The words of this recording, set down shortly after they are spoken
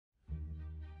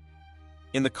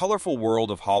In the colorful world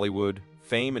of Hollywood,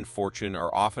 fame and fortune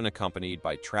are often accompanied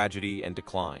by tragedy and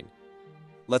decline.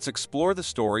 Let's explore the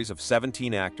stories of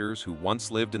 17 actors who once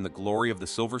lived in the glory of the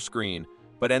silver screen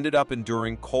but ended up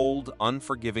enduring cold,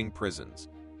 unforgiving prisons.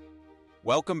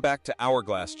 Welcome back to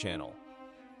Hourglass channel.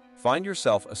 Find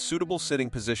yourself a suitable sitting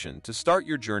position to start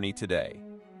your journey today.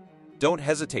 Don't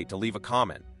hesitate to leave a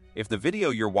comment. If the video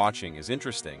you're watching is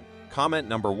interesting, comment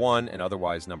number 1 and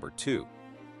otherwise number 2.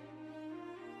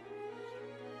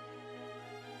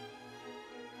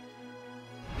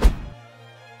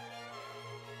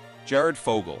 Jared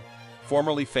Fogle,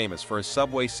 formerly famous for his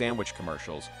Subway sandwich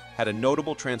commercials, had a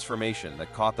notable transformation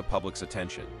that caught the public's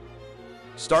attention.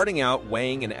 Starting out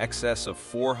weighing in excess of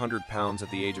 400 pounds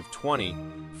at the age of 20,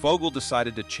 Fogle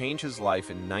decided to change his life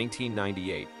in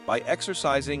 1998 by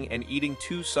exercising and eating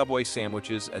 2 Subway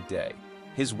sandwiches a day.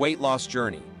 His weight loss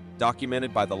journey,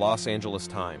 documented by the Los Angeles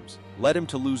Times, led him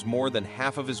to lose more than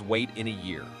half of his weight in a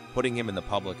year, putting him in the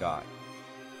public eye.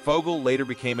 Fogle later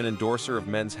became an endorser of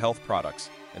men's health products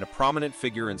and a prominent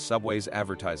figure in Subway's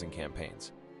advertising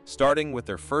campaigns, starting with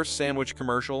their first sandwich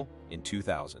commercial in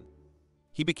 2000.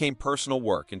 He became personal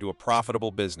work into a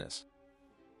profitable business.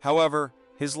 However,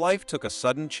 his life took a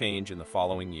sudden change in the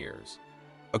following years.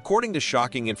 According to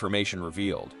shocking information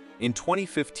revealed, in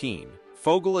 2015,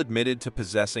 Fogle admitted to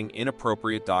possessing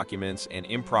inappropriate documents and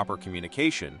improper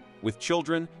communication with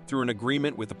children through an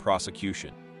agreement with the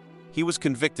prosecution. He was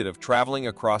convicted of traveling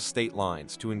across state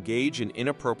lines to engage in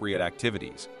inappropriate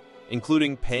activities,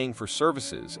 including paying for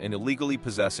services and illegally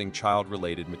possessing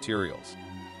child-related materials.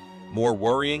 More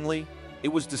worryingly, it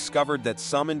was discovered that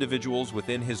some individuals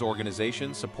within his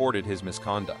organization supported his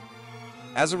misconduct.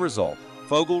 As a result,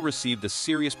 Fogle received a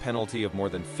serious penalty of more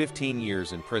than 15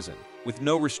 years in prison, with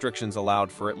no restrictions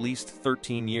allowed for at least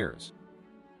 13 years.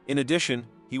 In addition,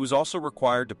 he was also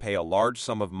required to pay a large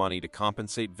sum of money to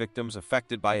compensate victims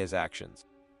affected by his actions.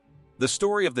 The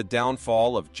story of the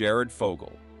downfall of Jared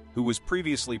Fogle, who was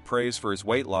previously praised for his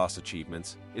weight loss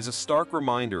achievements, is a stark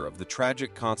reminder of the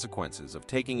tragic consequences of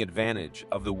taking advantage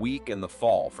of the weak and the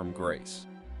fall from grace.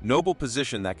 Noble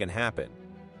position that can happen.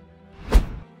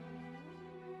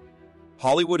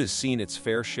 Hollywood has seen its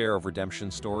fair share of redemption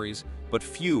stories, but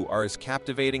few are as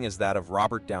captivating as that of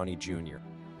Robert Downey Jr.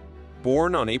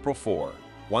 Born on April 4,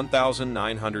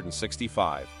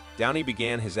 1965, Downey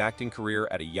began his acting career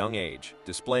at a young age,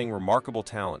 displaying remarkable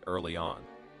talent early on.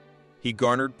 He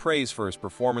garnered praise for his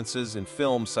performances in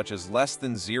films such as Less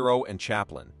Than Zero and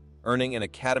Chaplin, earning an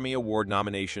Academy Award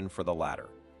nomination for the latter.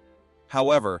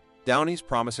 However, Downey's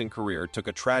promising career took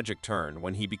a tragic turn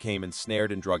when he became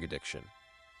ensnared in drug addiction.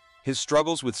 His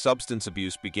struggles with substance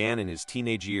abuse began in his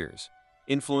teenage years,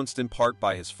 influenced in part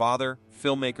by his father,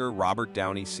 filmmaker Robert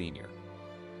Downey Sr.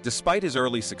 Despite his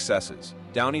early successes,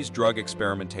 Downey's drug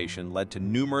experimentation led to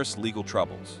numerous legal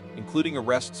troubles, including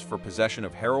arrests for possession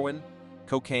of heroin,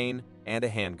 cocaine, and a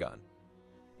handgun.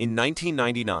 In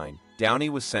 1999, Downey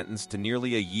was sentenced to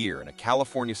nearly a year in a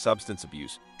California substance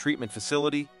abuse treatment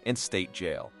facility and state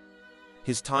jail.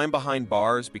 His time behind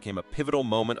bars became a pivotal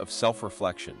moment of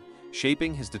self-reflection,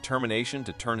 shaping his determination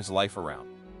to turn his life around.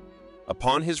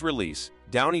 Upon his release,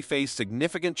 Downey faced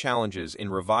significant challenges in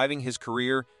reviving his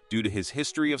career due to his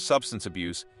history of substance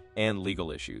abuse and legal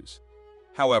issues.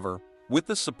 However, with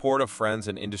the support of friends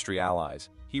and industry allies,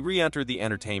 he re-entered the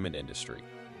entertainment industry.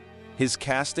 His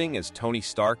casting as Tony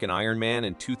Stark in Iron Man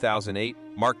in 2008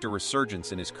 marked a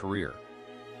resurgence in his career.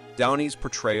 Downey's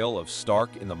portrayal of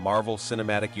Stark in the Marvel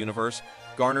Cinematic Universe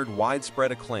garnered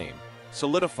widespread acclaim,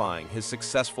 solidifying his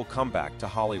successful comeback to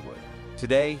Hollywood.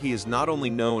 Today, he is not only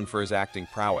known for his acting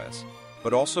prowess,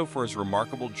 but also for his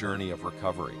remarkable journey of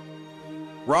recovery.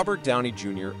 Robert Downey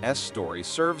Jr.'s story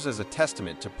serves as a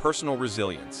testament to personal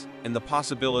resilience and the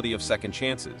possibility of second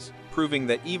chances, proving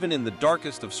that even in the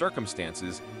darkest of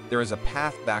circumstances, there is a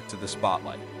path back to the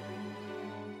spotlight.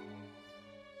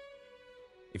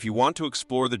 If you want to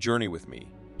explore the journey with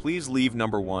me, please leave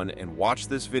number 1 and watch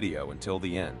this video until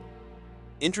the end.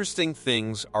 Interesting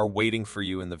things are waiting for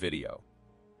you in the video.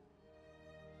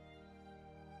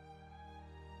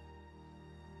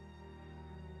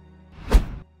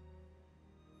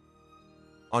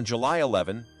 On July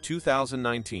 11,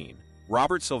 2019,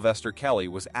 Robert Sylvester Kelly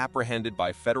was apprehended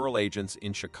by federal agents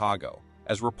in Chicago,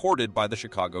 as reported by the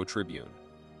Chicago Tribune.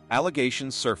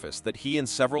 Allegations surfaced that he and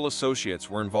several associates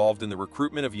were involved in the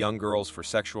recruitment of young girls for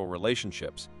sexual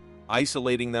relationships,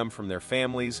 isolating them from their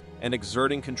families and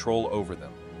exerting control over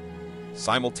them.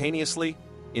 Simultaneously,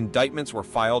 indictments were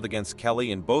filed against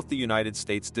Kelly in both the United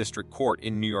States District Court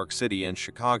in New York City and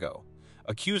Chicago,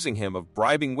 accusing him of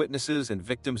bribing witnesses and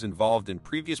victims involved in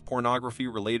previous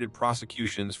pornography-related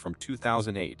prosecutions from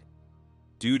 2008.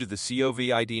 Due to the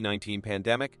COVID-19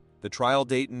 pandemic, the trial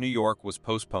date in New York was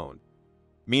postponed.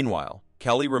 Meanwhile,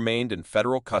 Kelly remained in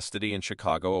federal custody in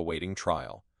Chicago awaiting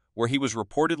trial, where he was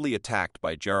reportedly attacked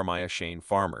by Jeremiah Shane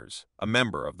Farmers, a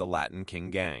member of the Latin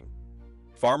King gang.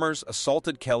 Farmers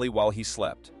assaulted Kelly while he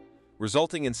slept,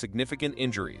 resulting in significant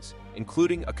injuries,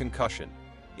 including a concussion.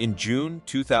 In June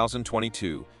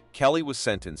 2022, Kelly was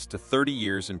sentenced to 30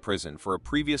 years in prison for a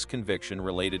previous conviction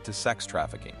related to sex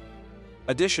trafficking.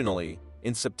 Additionally,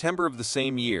 in September of the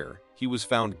same year, he was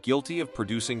found guilty of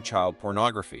producing child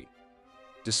pornography.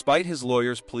 Despite his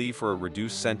lawyer's plea for a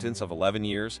reduced sentence of 11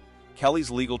 years,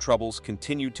 Kelly's legal troubles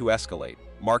continued to escalate,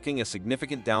 marking a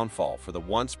significant downfall for the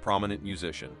once prominent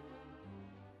musician.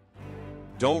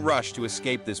 Don't rush to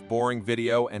escape this boring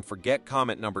video and forget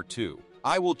comment number 2.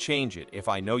 I will change it if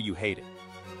I know you hate it.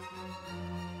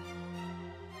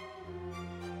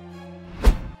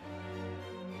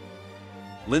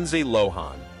 Lindsay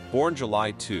Lohan, born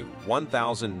July 2,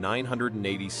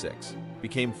 1986,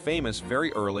 became famous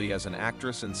very early as an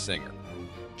actress and singer.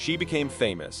 She became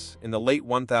famous in the late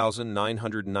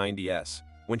 1990s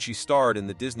when she starred in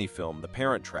the Disney film The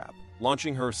Parent Trap,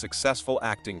 launching her successful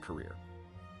acting career.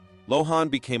 Lohan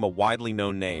became a widely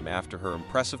known name after her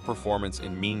impressive performance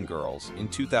in Mean Girls in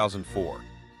 2004.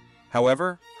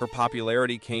 However, her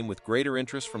popularity came with greater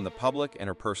interest from the public and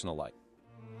her personal life.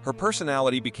 Her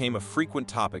personality became a frequent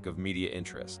topic of media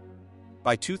interest.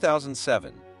 By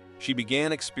 2007, she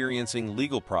began experiencing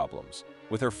legal problems,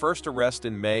 with her first arrest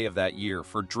in May of that year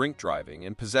for drink driving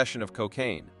and possession of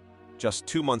cocaine. Just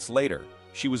 2 months later,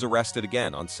 she was arrested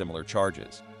again on similar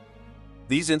charges.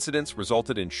 These incidents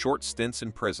resulted in short stints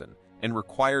in prison and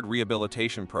required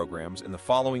rehabilitation programs in the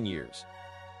following years.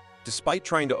 Despite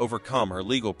trying to overcome her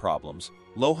legal problems,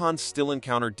 Lohan still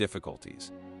encountered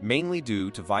difficulties, mainly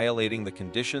due to violating the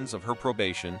conditions of her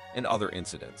probation and other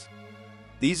incidents.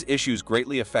 These issues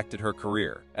greatly affected her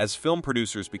career, as film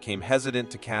producers became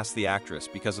hesitant to cast the actress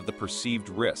because of the perceived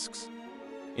risks.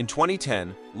 In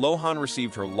 2010, Lohan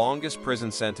received her longest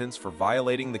prison sentence for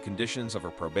violating the conditions of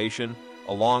her probation,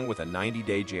 along with a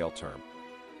 90-day jail term.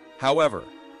 However,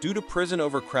 due to prison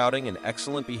overcrowding and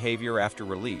excellent behavior after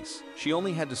release, she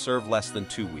only had to serve less than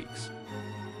 2 weeks.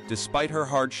 Despite her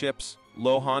hardships,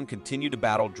 Lohan continued to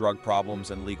battle drug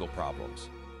problems and legal problems.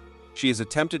 She has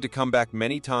attempted to come back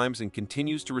many times and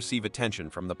continues to receive attention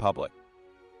from the public.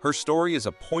 Her story is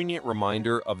a poignant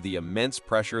reminder of the immense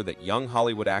pressure that young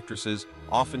Hollywood actresses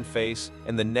often face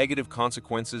and the negative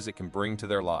consequences it can bring to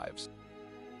their lives.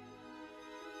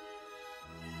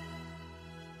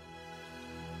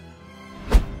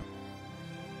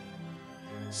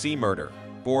 C. Murder,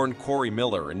 born Corey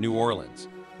Miller in New Orleans,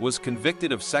 was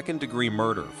convicted of second-degree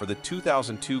murder for the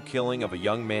 2002 killing of a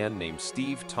young man named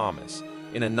Steve Thomas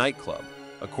in a nightclub,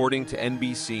 according to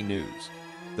NBC News.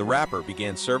 The rapper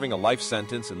began serving a life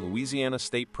sentence in Louisiana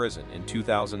State Prison in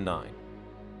 2009.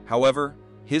 However,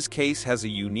 his case has a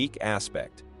unique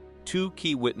aspect. 2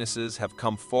 key witnesses have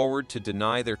come forward to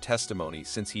deny their testimony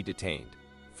since he detained.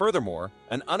 Furthermore,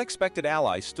 an unexpected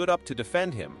ally stood up to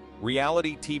defend him,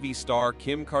 reality TV star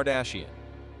Kim Kardashian.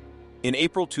 In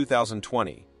April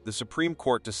 2020, the Supreme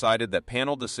Court decided that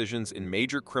panel decisions in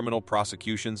major criminal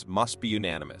prosecutions must be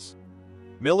unanimous.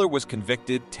 Miller was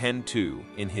convicted 10-2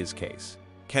 in his case.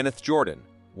 Kenneth Jordan,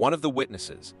 one of the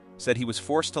witnesses, said he was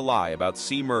forced to lie about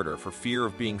C. Murder for fear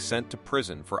of being sent to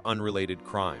prison for unrelated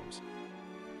crimes.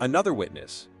 Another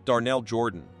witness, Darnell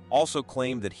Jordan, also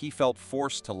claimed that he felt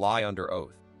forced to lie under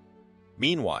oath.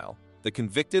 Meanwhile, the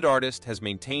convicted artist has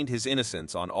maintained his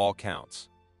innocence on all counts.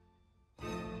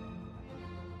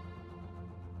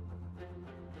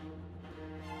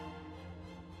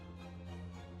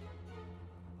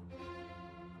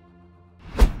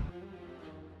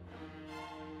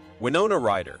 Winona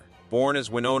Ryder, born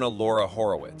as Winona Laura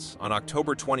Horowitz on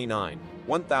October 29,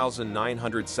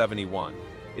 1971,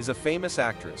 is a famous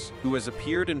actress who has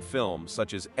appeared in films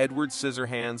such as Edward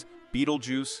Scissorhands,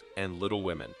 Beetlejuice, and Little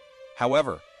Women.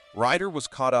 However, Ryder was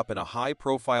caught up in a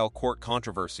high-profile court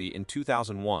controversy in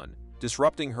 2001,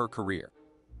 disrupting her career.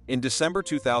 In December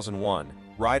 2001,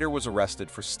 Ryder was arrested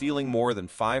for stealing more than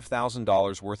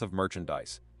 $5,000 worth of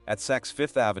merchandise at Saks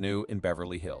Fifth Avenue in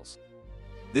Beverly Hills.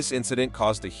 This incident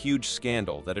caused a huge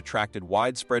scandal that attracted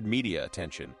widespread media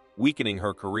attention, weakening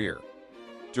her career.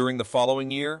 During the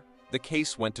following year, the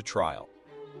case went to trial.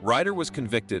 Ryder was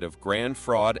convicted of grand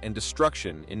fraud and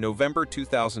destruction in November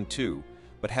 2002,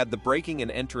 but had the breaking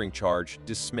and entering charge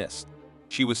dismissed.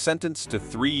 She was sentenced to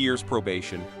 3 years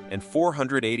probation and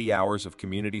 480 hours of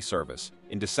community service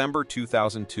in December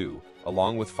 2002,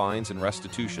 along with fines and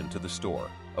restitution to the store,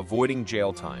 avoiding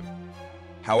jail time.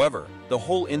 However, the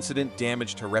whole incident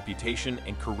damaged her reputation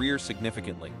and career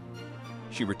significantly.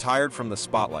 She retired from the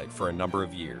spotlight for a number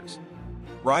of years.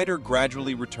 Ryder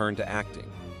gradually returned to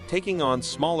acting, taking on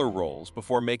smaller roles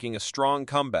before making a strong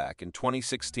comeback in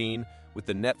 2016 with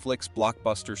the Netflix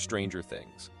blockbuster Stranger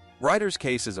Things. Ryder's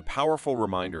case is a powerful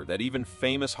reminder that even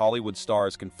famous Hollywood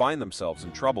stars can find themselves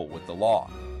in trouble with the law,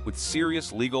 with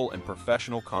serious legal and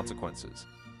professional consequences.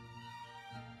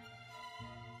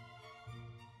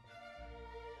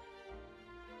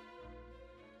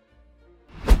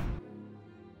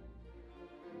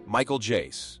 Michael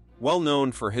Jace, well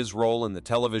known for his role in the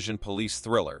television police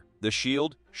thriller The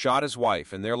Shield, shot his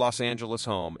wife in their Los Angeles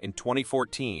home in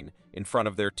 2014 in front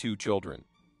of their 2 children.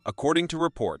 According to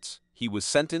reports, he was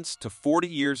sentenced to 40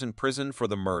 years in prison for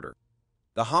the murder.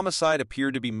 The homicide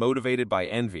appeared to be motivated by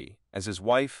envy, as his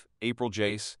wife, April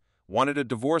Jace, wanted a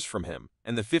divorce from him,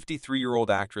 and the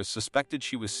 53-year-old actress suspected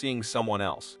she was seeing someone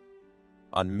else.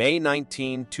 On May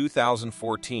 19,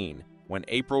 2014, when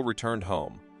April returned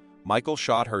home, Michael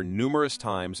shot her numerous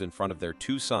times in front of their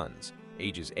 2 sons,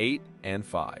 ages 8 and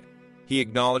 5. He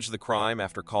acknowledged the crime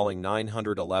after calling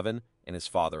 911 and his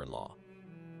father-in-law.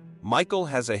 Michael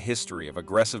has a history of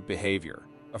aggressive behavior.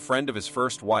 A friend of his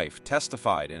first wife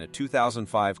testified in a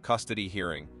 2005 custody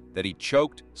hearing that he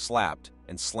choked, slapped,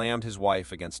 and slammed his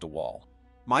wife against a wall.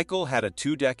 Michael had a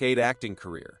 2-decade acting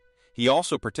career. He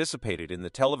also participated in the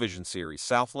television series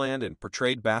Southland and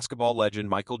portrayed basketball legend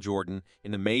Michael Jordan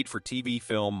in the made-for-TV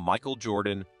film Michael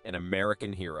Jordan, An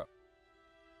American Hero.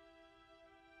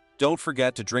 Don't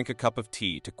forget to drink a cup of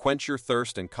tea to quench your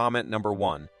thirst and comment number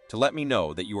 1 to let me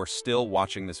know that you are still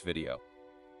watching this video.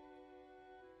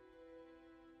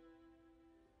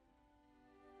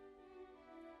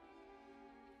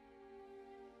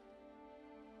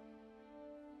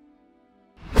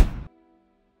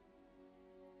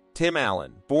 Tim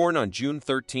Allen, born on June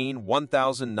 13,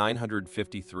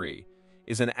 1953,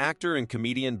 is an actor and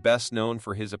comedian best known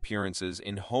for his appearances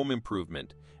in Home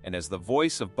Improvement and as the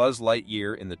voice of Buzz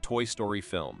Lightyear in the Toy Story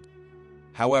film.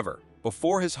 However,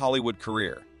 before his Hollywood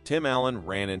career, Tim Allen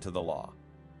ran into the law.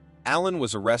 Allen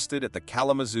was arrested at the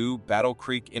Kalamazoo Battle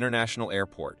Creek International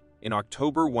Airport in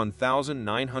October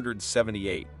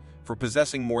 1978 for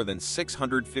possessing more than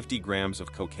 650 grams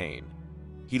of cocaine.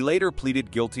 He later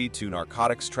pleaded guilty to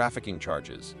narcotics trafficking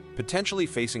charges, potentially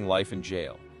facing life in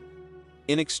jail.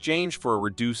 In exchange for a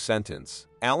reduced sentence,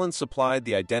 Allen supplied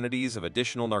the identities of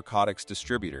additional narcotics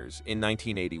distributors in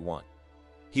 1981.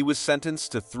 He was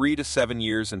sentenced to 3 to 7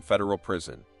 years in federal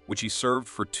prison, which he served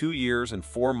for 2 years and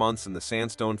 4 months in the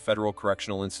Sandstone Federal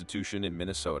Correctional Institution in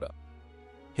Minnesota.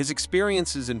 His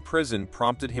experiences in prison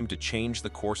prompted him to change the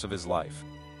course of his life.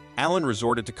 Allen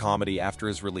resorted to comedy after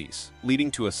his release, leading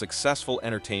to a successful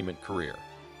entertainment career.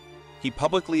 He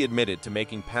publicly admitted to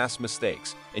making past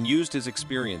mistakes and used his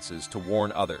experiences to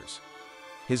warn others.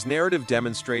 His narrative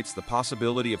demonstrates the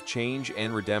possibility of change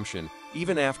and redemption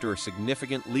even after a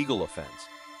significant legal offense.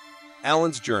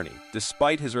 Allen's journey,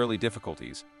 despite his early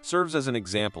difficulties, serves as an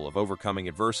example of overcoming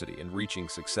adversity and reaching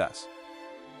success.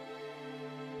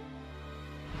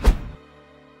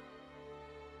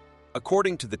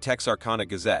 According to the Texarkana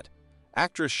Gazette,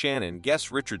 actress Shannon Guess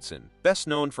Richardson, best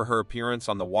known for her appearance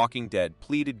on The Walking Dead,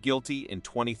 pleaded guilty in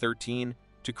 2013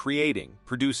 to creating,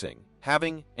 producing,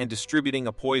 having, and distributing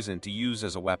a poison to use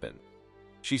as a weapon.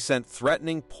 She sent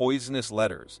threatening, poisonous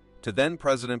letters to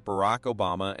then-President Barack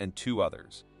Obama and 2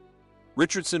 others.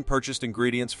 Richardson purchased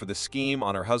ingredients for the scheme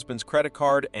on her husband's credit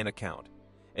card and account,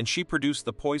 and she produced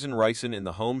the poison ricin in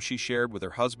the home she shared with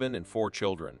her husband and 4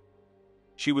 children.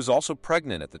 She was also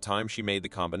pregnant at the time she made the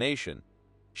combination.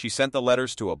 She sent the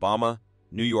letters to Obama,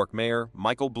 New York Mayor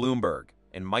Michael Bloomberg,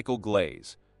 and Michael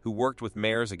Glaze, who worked with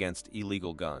mayors against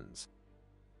illegal guns.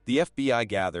 The FBI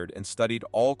gathered and studied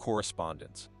all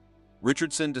correspondence.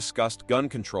 Richardson discussed gun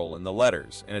control in the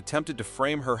letters and attempted to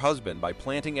frame her husband by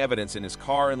planting evidence in his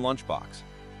car and lunchbox.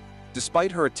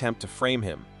 Despite her attempt to frame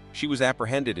him, she was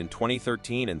apprehended in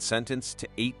 2013 and sentenced to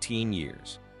 18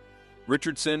 years.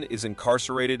 Richardson is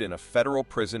incarcerated in a federal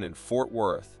prison in Fort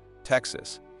Worth,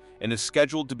 Texas, and is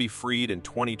scheduled to be freed in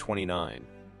 2029.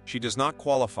 She does not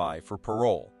qualify for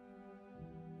parole.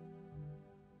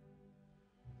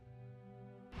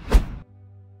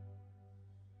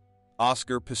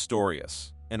 Oscar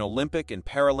Pistorius, an Olympic and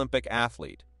Paralympic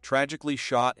athlete, tragically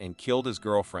shot and killed his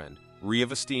girlfriend,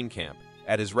 Rieva Steenkamp,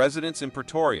 at his residence in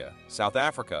Pretoria, South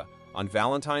Africa, on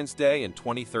Valentine's Day in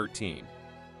 2013.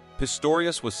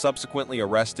 Pistorius was subsequently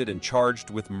arrested and charged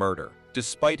with murder,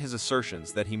 despite his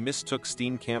assertions that he mistook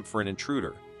Steenkamp for an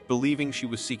intruder, believing she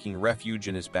was seeking refuge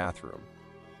in his bathroom.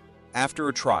 After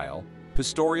a trial,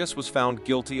 Pistorius was found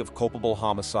guilty of culpable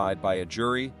homicide by a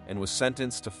jury and was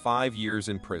sentenced to 5 years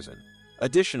in prison.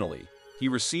 Additionally, he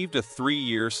received a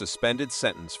 3-year suspended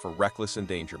sentence for reckless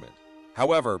endangerment.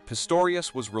 However,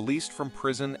 Pistorius was released from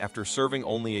prison after serving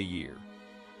only a year.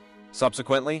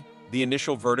 Subsequently, the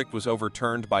initial verdict was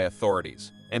overturned by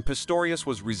authorities, and Pistorius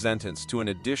was resentenced to an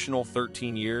additional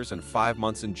 13 years and 5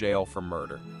 months in jail for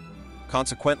murder.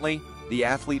 Consequently, the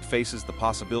athlete faces the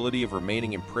possibility of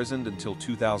remaining imprisoned until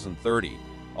 2030,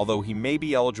 although he may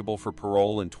be eligible for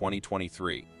parole in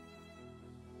 2023.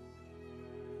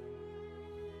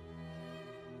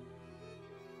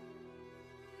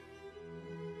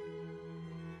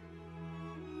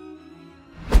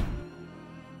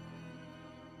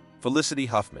 Felicity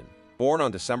Huffman, born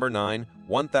on December 9,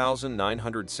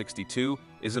 1962,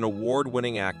 is an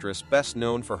award-winning actress best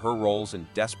known for her roles in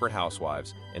Desperate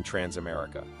Housewives and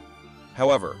Transamerica.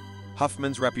 However,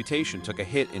 Huffman's reputation took a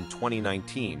hit in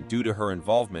 2019 due to her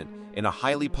involvement in a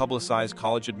highly publicized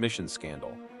college admissions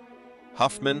scandal.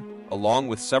 Huffman, along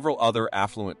with several other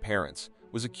affluent parents,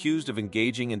 was accused of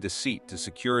engaging in deceit to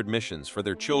secure admissions for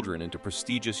their children into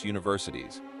prestigious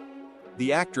universities.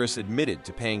 The actress admitted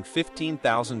to paying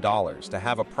 $15,000 to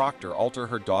have a proctor alter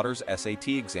her daughter's SAT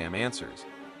exam answers.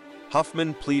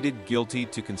 Huffman pleaded guilty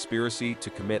to conspiracy to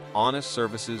commit honest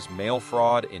services mail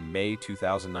fraud in May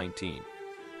 2019.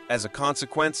 As a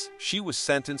consequence, she was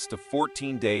sentenced to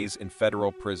 14 days in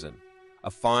federal prison, a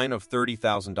fine of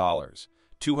 $30,000,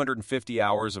 250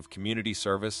 hours of community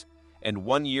service, and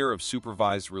 1 year of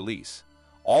supervised release,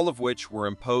 all of which were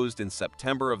imposed in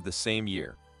September of the same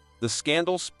year. The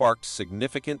scandal sparked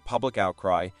significant public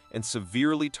outcry and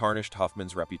severely tarnished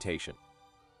Huffman's reputation.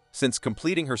 Since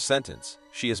completing her sentence,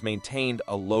 she has maintained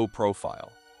a low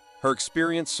profile. Her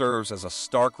experience serves as a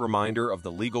stark reminder of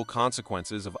the legal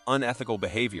consequences of unethical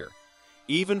behavior,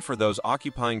 even for those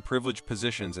occupying privileged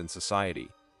positions in society.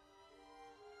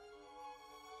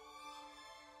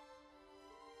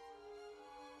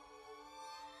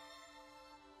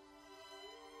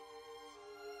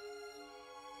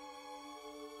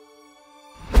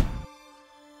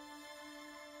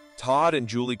 Todd and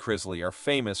Julie Chrisley are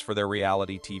famous for their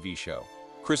reality TV show,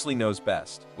 Chrisley Knows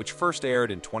Best, which first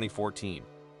aired in 2014.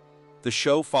 The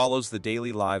show follows the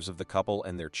daily lives of the couple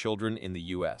and their children in the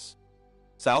U.S.,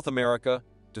 South America,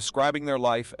 describing their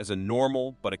life as a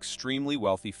normal but extremely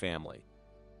wealthy family.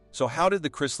 So how did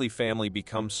the Chrisley family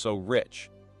become so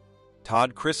rich?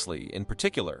 Todd Chrisley, in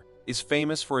particular, is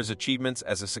famous for his achievements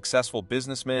as a successful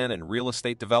businessman and real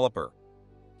estate developer.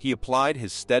 He applied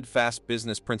his steadfast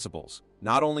business principles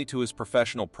not only to his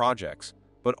professional projects,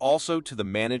 but also to the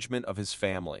management of his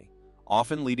family,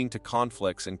 often leading to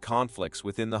conflicts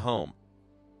within the home.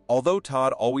 Although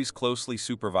Todd always closely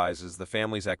supervises the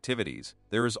family's activities,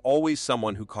 there is always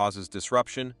someone who causes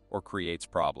disruption or creates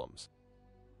problems.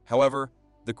 However,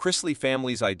 the Chrisley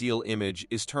family's ideal image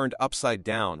is turned upside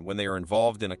down when they are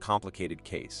involved in a complicated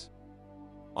case.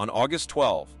 On August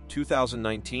 12,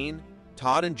 2019,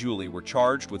 Todd and Julie were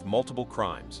charged with multiple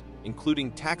crimes,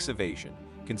 including tax evasion,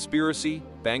 conspiracy,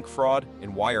 bank fraud,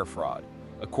 and wire fraud,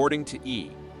 according to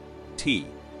E.T.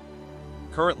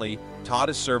 Currently, Todd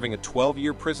is serving a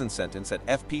 12-year prison sentence at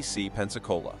FPC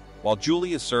Pensacola, while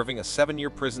Julie is serving a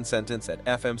 7-year prison sentence at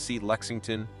FMC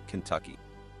Lexington, Kentucky.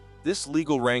 This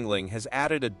legal wrangling has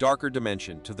added a darker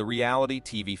dimension to the reality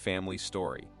TV family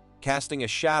story, casting a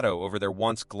shadow over their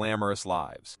once glamorous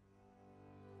lives.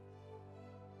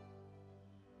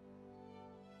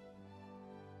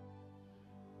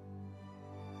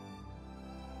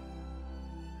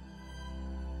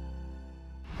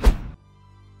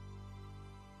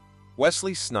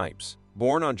 Wesley Snipes,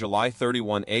 born on July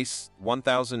 31,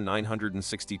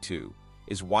 1962,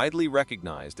 is widely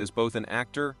recognized as both an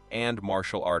actor and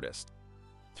martial artist.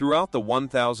 Throughout the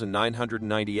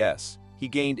 1990s, he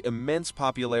gained immense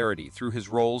popularity through his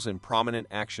roles in prominent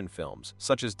action films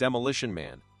such as Demolition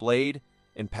Man, Blade,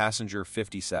 and Passenger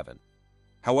 57.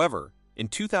 However, in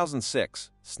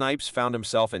 2006, Snipes found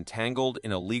himself entangled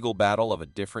in a legal battle of a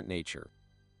different nature.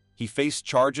 He faced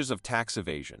charges of tax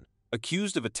evasion,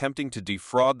 accused of attempting to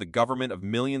defraud the government of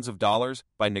millions of dollars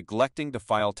by neglecting to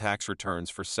file tax returns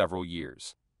for several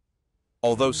years.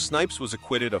 Although Snipes was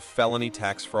acquitted of felony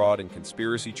tax fraud and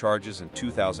conspiracy charges in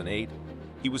 2008,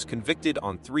 he was convicted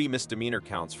on 3 misdemeanor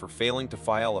counts for failing to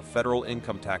file a federal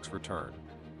income tax return.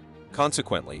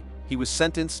 Consequently, he was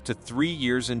sentenced to 3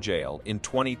 years in jail in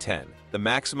 2010, the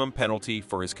maximum penalty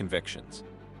for his convictions.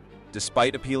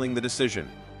 Despite appealing the decision,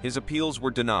 his appeals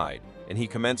were denied, and he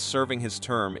commenced serving his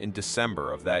term in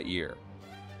December of that year.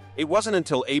 It wasn't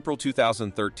until April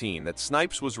 2013 that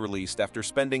Snipes was released after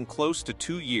spending close to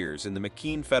 2 years in the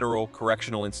McKean Federal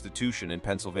Correctional Institution in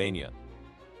Pennsylvania.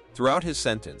 Throughout his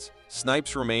sentence,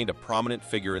 Snipes remained a prominent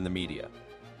figure in the media.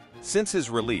 Since his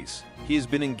release, he has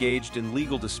been engaged in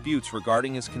legal disputes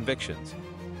regarding his convictions.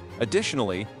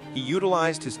 Additionally, he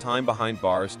utilized his time behind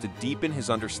bars to deepen his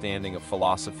understanding of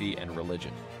philosophy and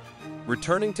religion.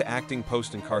 Returning to acting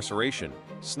post-incarceration,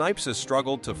 Snipes has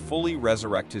struggled to fully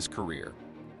resurrect his career.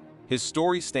 His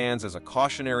story stands as a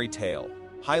cautionary tale,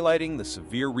 highlighting the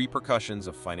severe repercussions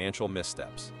of financial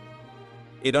missteps.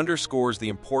 It underscores the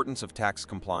importance of tax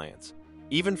compliance,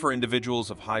 even for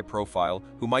individuals of high profile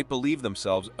who might believe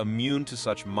themselves immune to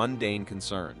such mundane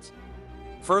concerns.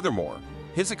 Furthermore,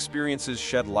 his experiences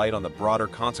shed light on the broader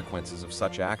consequences of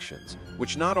such actions,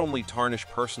 which not only tarnish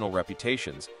personal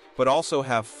reputations, but also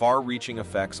have far-reaching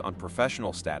effects on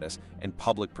professional status and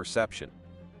public perception.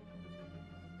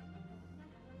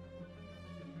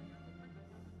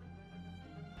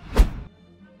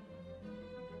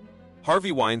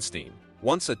 Harvey Weinstein,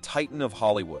 once a titan of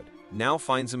Hollywood, now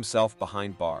finds himself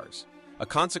behind bars, a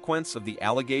consequence of the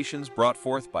allegations brought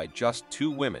forth by just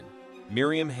two women,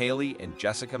 Miriam Haley and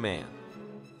Jessica Mann.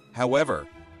 However,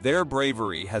 their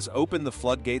bravery has opened the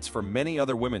floodgates for many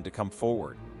other women to come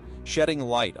forward, shedding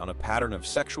light on a pattern of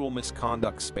sexual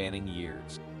misconduct spanning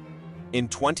years. In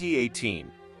 2018,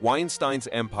 Weinstein's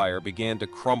empire began to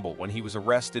crumble when he was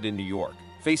arrested in New York,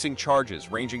 facing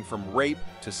charges ranging from rape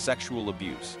to sexual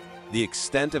abuse. The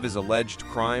extent of his alleged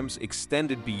crimes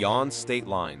extended beyond state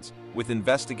lines, with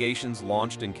investigations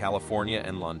launched in California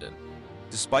and London.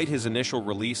 Despite his initial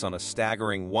release on a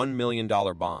staggering $1 million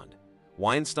bond,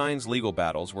 Weinstein's legal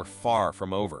battles were far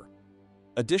from over.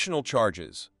 Additional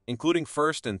charges, including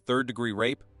first- and third-degree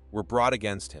rape, were brought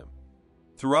against him.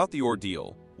 Throughout the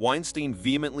ordeal, Weinstein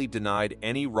vehemently denied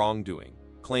any wrongdoing,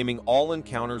 claiming all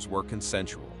encounters were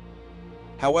consensual.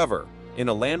 However, in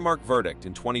a landmark verdict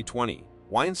in 2020,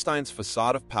 Weinstein's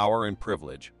facade of power and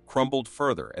privilege crumbled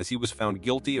further as he was found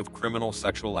guilty of criminal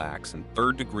sexual acts and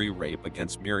third-degree rape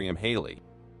against Miriam Haley.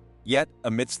 Yet,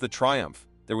 amidst the triumph,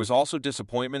 there was also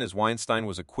disappointment as Weinstein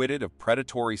was acquitted of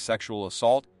predatory sexual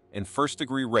assault and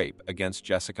first-degree rape against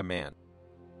Jessica Mann.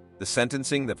 The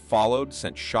sentencing that followed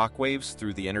sent shockwaves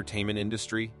through the entertainment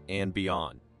industry and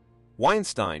beyond.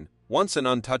 Weinstein, once an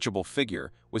untouchable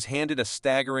figure, was handed a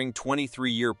staggering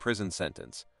 23-year prison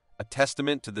sentence, a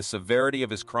testament to the severity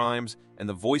of his crimes and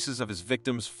the voices of his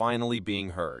victims finally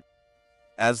being heard.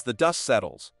 As the dust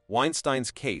settles,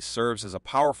 Weinstein's case serves as a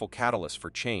powerful catalyst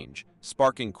for change,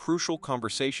 sparking crucial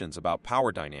conversations about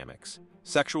power dynamics,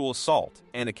 sexual assault,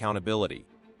 and accountability.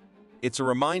 It's a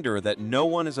reminder that no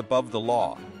one is above the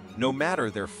law, no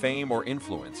matter their fame or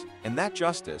influence, and that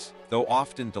justice, though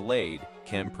often delayed,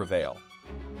 can prevail.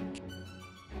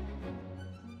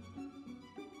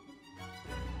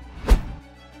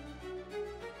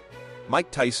 Mike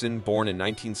Tyson, born in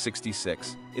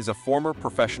 1966, is a former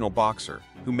professional boxer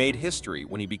who made history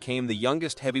when he became the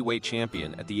youngest heavyweight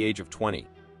champion at the age of 20.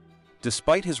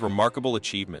 Despite his remarkable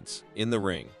achievements in the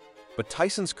ring, but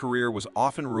Tyson's career was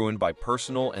often ruined by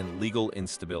personal and legal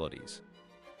instabilities,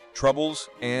 troubles,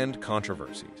 and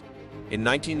controversies. In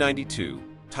 1992,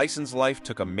 Tyson's life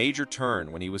took a major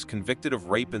turn when he was convicted of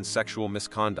rape and sexual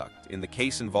misconduct in the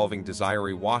case involving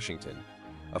Desiree Washington,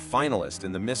 a finalist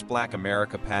in the Miss Black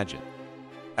America pageant.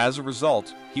 As a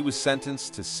result, he was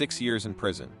sentenced to 6 years in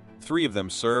prison, 3 of them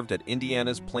served at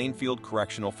Indiana's Plainfield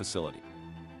Correctional Facility.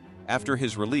 After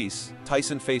his release,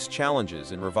 Tyson faced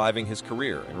challenges in reviving his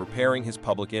career and repairing his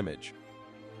public image.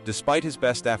 Despite his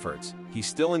best efforts, he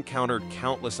still encountered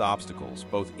countless obstacles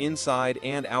both inside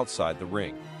and outside the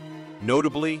ring.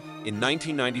 Notably, in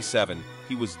 1997,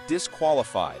 he was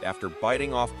disqualified after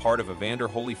biting off part of Evander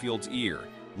Holyfield's ear,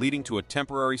 leading to a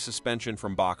temporary suspension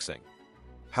from boxing.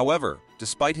 However,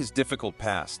 despite his difficult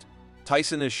past,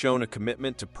 Tyson has shown a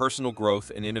commitment to personal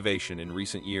growth and innovation in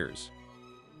recent years.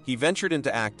 He ventured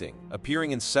into acting,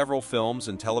 appearing in several films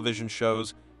and television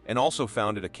shows, and also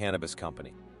founded a cannabis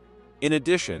company. In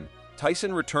addition,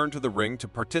 Tyson returned to the ring to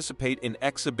participate in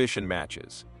exhibition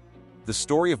matches. The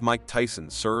story of Mike Tyson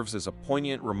serves as a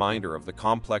poignant reminder of the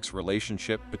complex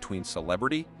relationship between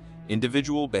celebrity,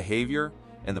 individual behavior,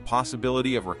 and the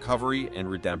possibility of recovery and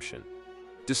redemption.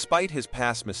 Despite his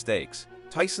past mistakes,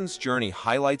 Tyson's journey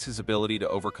highlights his ability to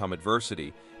overcome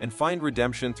adversity and find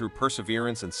redemption through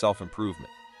perseverance and self-improvement.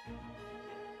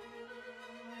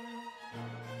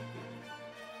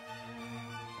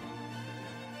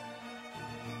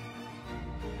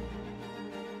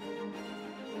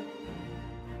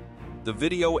 The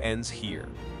video ends here.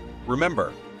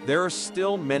 Remember, there are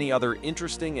still many other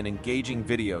interesting and engaging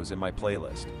videos in my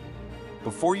playlist.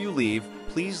 Before you leave,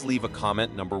 please leave a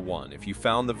comment number 1 if you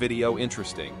found the video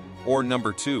interesting, or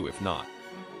number 2 if not.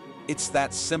 It's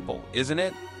that simple, isn't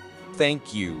it?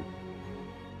 Thank you.